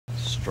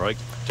strike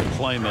to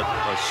claim it,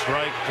 a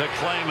strike to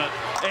claim it,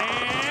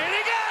 and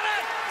he got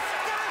it!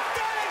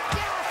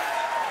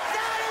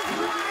 That is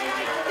right,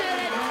 I did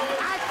it!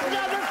 That's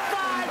number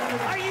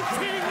 5! Are you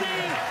kidding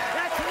me?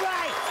 That's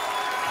right!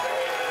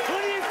 Who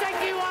do you think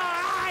you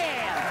are? I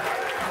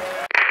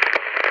am!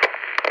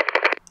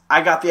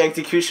 I got the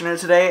executioner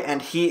today,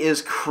 and he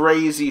is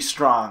crazy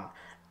strong.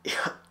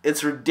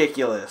 It's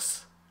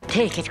ridiculous.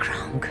 Take it,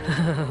 Kronk.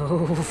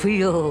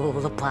 Feel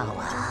the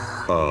power.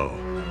 Oh,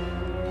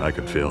 I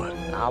can feel it.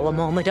 Our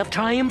moment of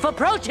triumph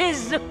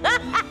approaches.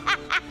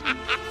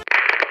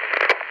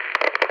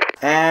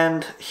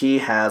 And he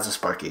has a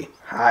Sparky.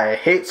 I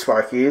hate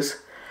Sparkies.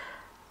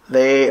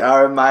 They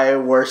are my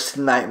worst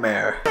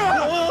nightmare.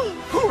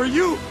 Who are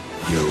you?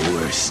 Your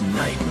worst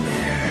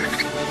nightmare.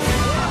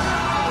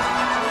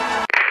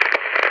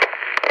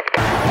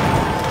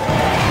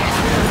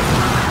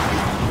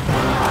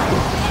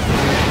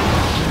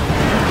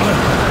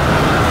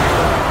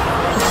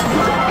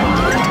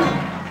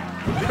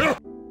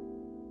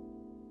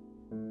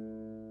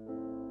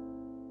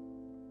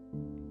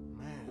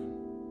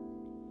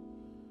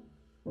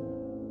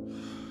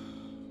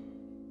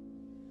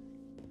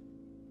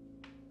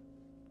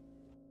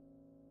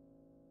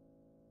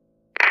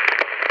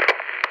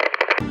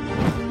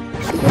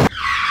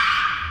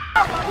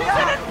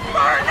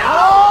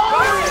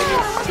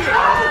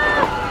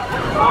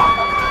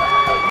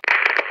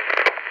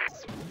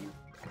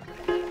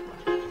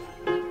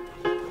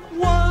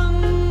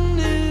 One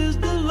is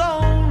the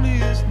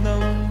loneliest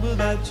number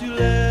that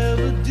you'll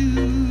ever do.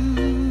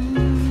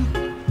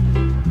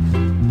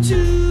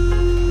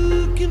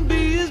 Two can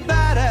be as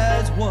bad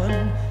as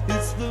one.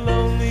 It's the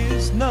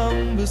loneliest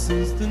number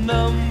since the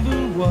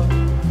number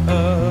one.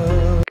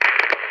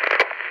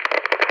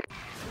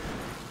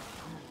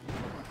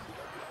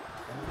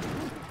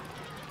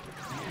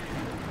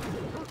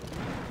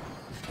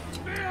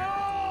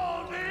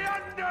 Behold the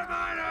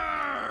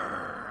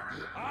Underminer!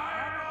 I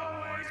am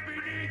always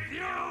beneath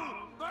you,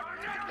 but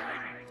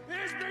nothing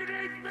is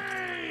beneath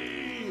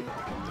me!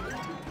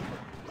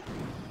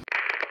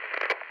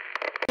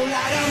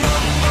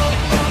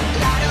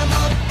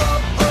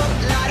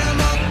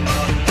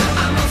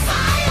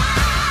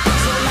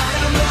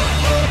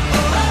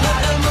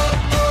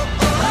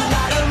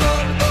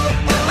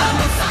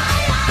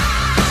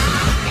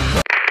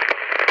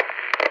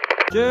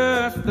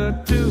 Just the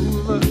two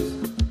of us.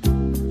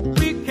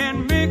 We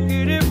can make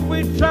it if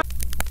we try.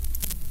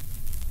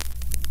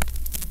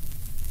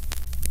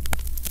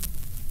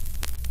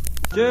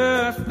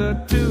 Just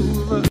the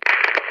two of us.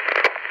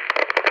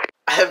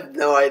 I have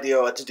no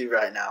idea what to do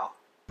right now.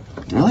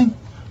 Really?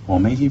 Well,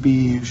 maybe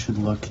you should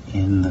look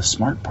in the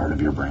smart part of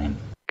your brain.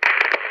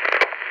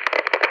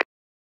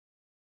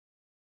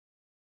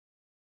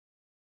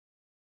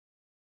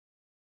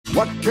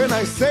 What can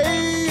I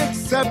say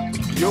except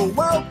you're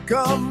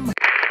welcome?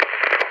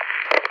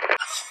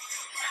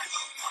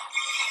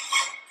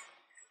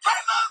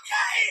 I'm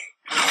okay!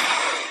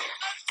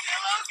 I'm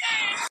still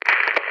okay!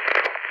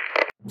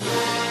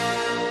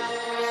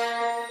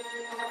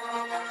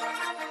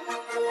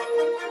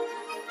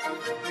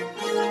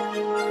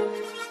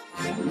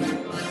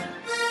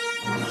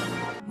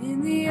 In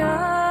the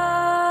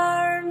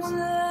arms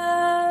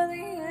of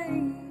the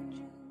angel,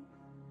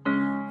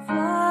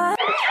 fly.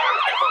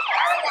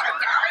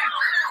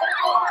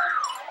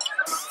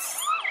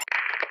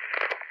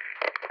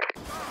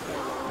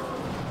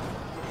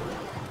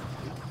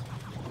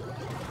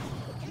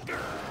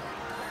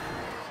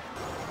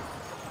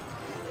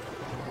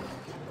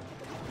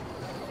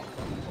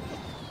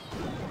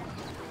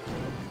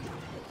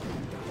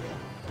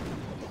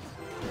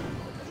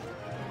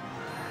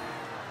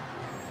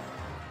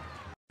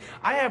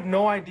 I have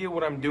no idea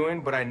what I'm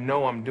doing, but I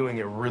know I'm doing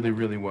it really,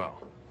 really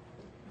well.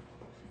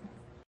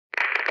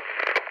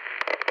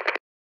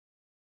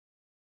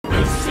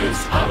 This is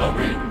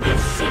Halloween,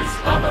 this is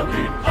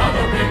Halloween,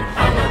 Halloween,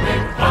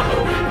 Halloween,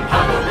 Halloween,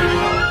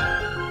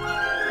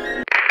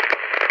 Halloween.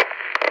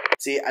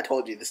 See, I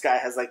told you, this guy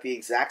has like the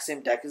exact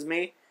same deck as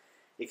me,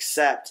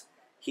 except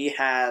he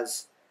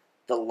has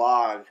the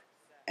log,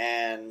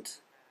 and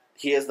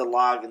he has the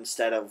log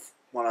instead of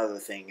one other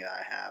thing that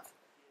I have.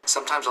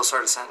 Sometimes I'll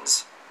start a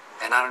sentence,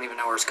 and I don't even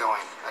know where it's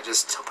going. I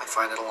just hope I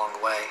find it along the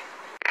way.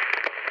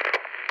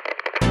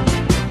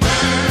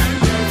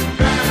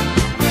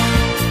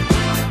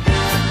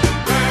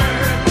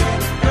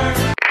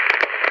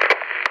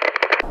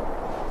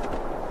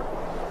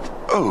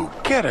 Oh,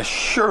 get a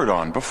shirt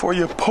on before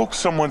you poke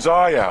someone's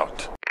eye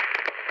out.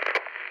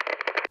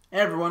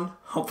 Hey everyone,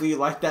 hopefully you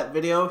liked that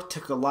video. It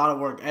took a lot of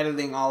work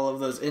editing all of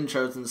those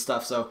intros and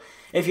stuff, so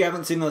if you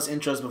haven't seen those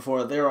intros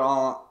before, they were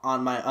all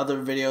on my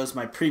other videos,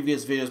 my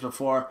previous videos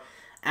before,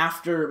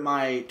 after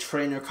my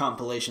trainer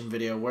compilation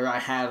video, where I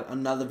had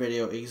another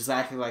video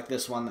exactly like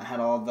this one that had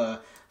all the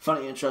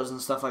funny intros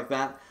and stuff like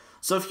that.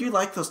 So if you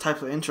like those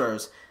types of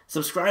intros,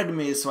 subscribe to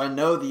me so I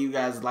know that you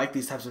guys like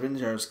these types of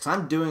intros, because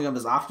I'm doing them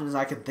as often as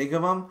I can think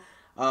of them.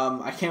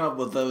 I came up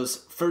with those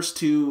first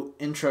two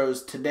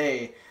intros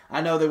today.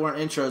 I know they weren't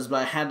intros,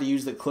 but I had to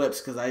use the clips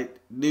because I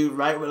knew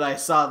right when I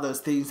saw those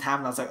things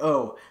happen, I was like,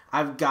 oh,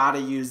 I've got to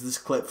use this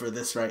clip for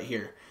this right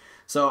here.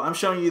 So I'm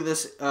showing you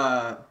this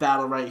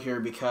battle right here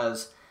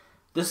because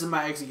this is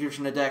my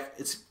executioner deck.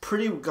 It's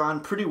gone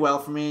pretty well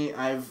for me.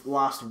 I've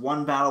lost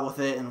one battle with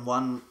it and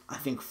won, I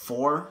think,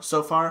 4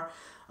 so far.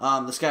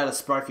 This guy had a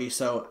Sparky,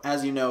 so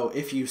as you know,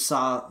 if you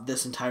saw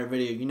this entire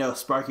video, you know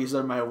Sparkies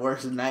are my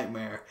worst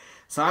nightmare.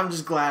 So I'm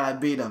just glad I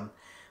beat him.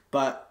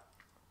 But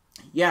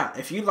yeah,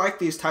 if you like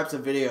these types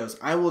of videos,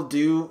 I will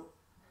do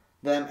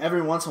them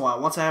every once in a while.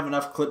 Once I have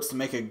enough clips to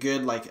make a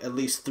good, like, at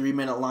least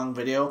 3-minute long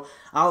video,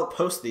 I'll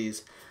post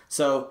these.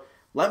 So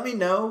let me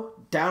know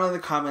down in the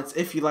comments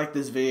if you like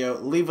this video.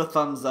 Leave a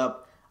thumbs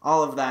up,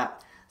 all of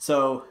that.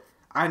 So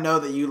I know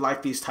that you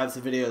like these types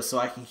of videos so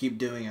I can keep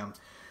doing them.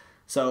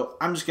 So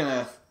I'm just going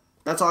to,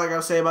 that's all I got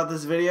to say about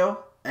this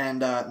video. And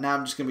now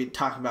I'm just going to be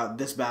talking about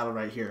this battle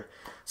right here.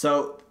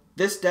 So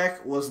this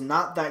deck was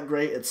not that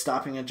great at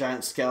stopping a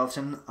giant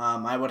skeleton.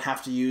 I would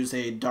have to use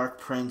a Dark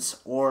Prince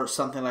or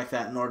something like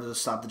that in order to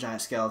stop the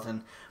giant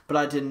skeleton. But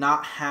I did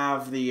not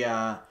have the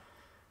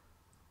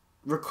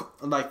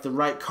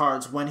right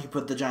cards when he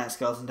put the giant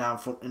skeleton down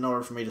in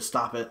order for me to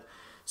stop it.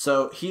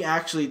 So he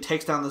actually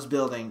takes down this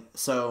building.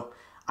 So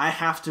I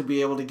have to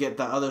be able to get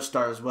the other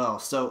star as well.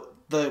 So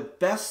the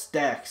best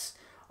decks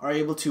are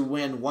able to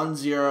win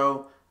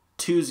 1-0,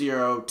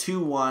 2-0,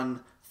 2-1,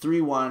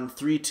 3-1,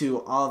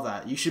 3-2, all of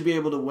that. You should be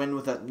able to win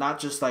with it, not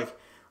just like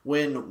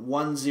win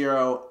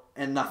 1-0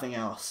 and nothing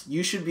else.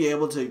 You should be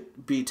able to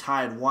be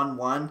tied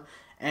 1-1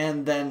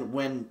 and then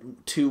win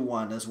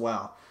 2-1 as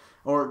well.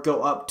 Or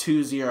go up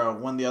 2-0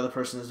 when the other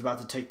person is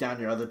about to take down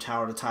your other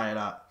tower to tie it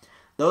up.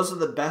 Those are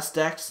the best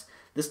decks.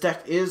 This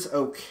deck is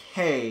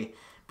okay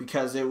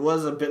because it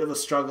was a bit of a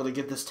struggle to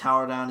get this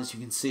tower down, as you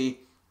can see.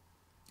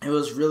 It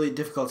was really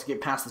difficult to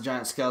get past the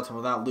giant skeleton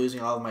without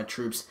losing all of my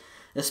troops,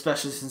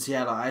 especially since he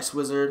had an ice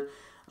wizard.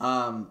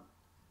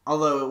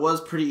 Although it was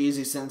pretty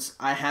easy since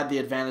I had the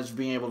advantage of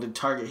being able to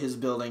target his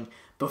building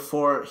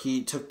before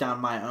he took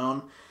down my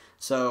own.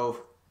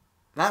 So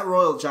that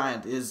Royal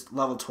Giant is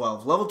level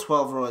 12. Level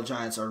 12 Royal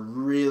Giants are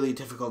really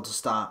difficult to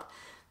stop.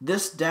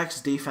 This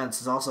deck's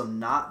defense is also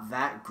not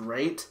that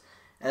great.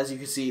 As you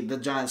can see, the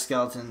giant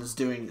skeleton is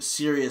doing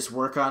serious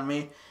work on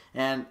me.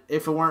 And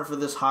if it weren't for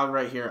this hog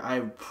right here, I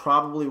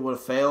probably would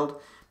have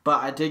failed.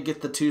 But I did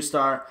get the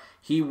 2-star.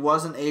 He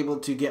wasn't able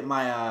to get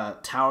my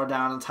tower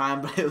down in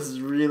time, but it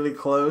was really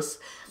close.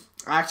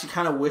 I actually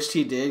kind of wished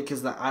he did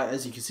because,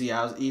 as you can see,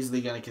 I was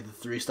easily going to get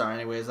the 3-star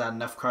anyways. I had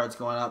enough cards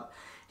going up.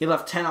 He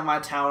left 10 on my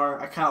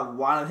tower. I kind of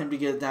wanted him to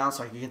get it down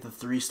so I could get the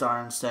 3-star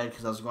instead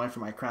because I was going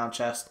for my crown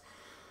chest.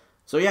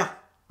 So yeah,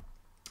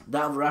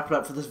 that'll wrap it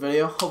up for this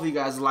video. Hopefully you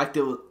guys liked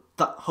it.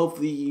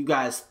 Hopefully you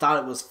guys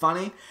thought it was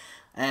funny.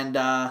 And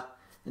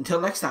until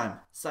next time,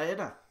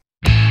 sayonara.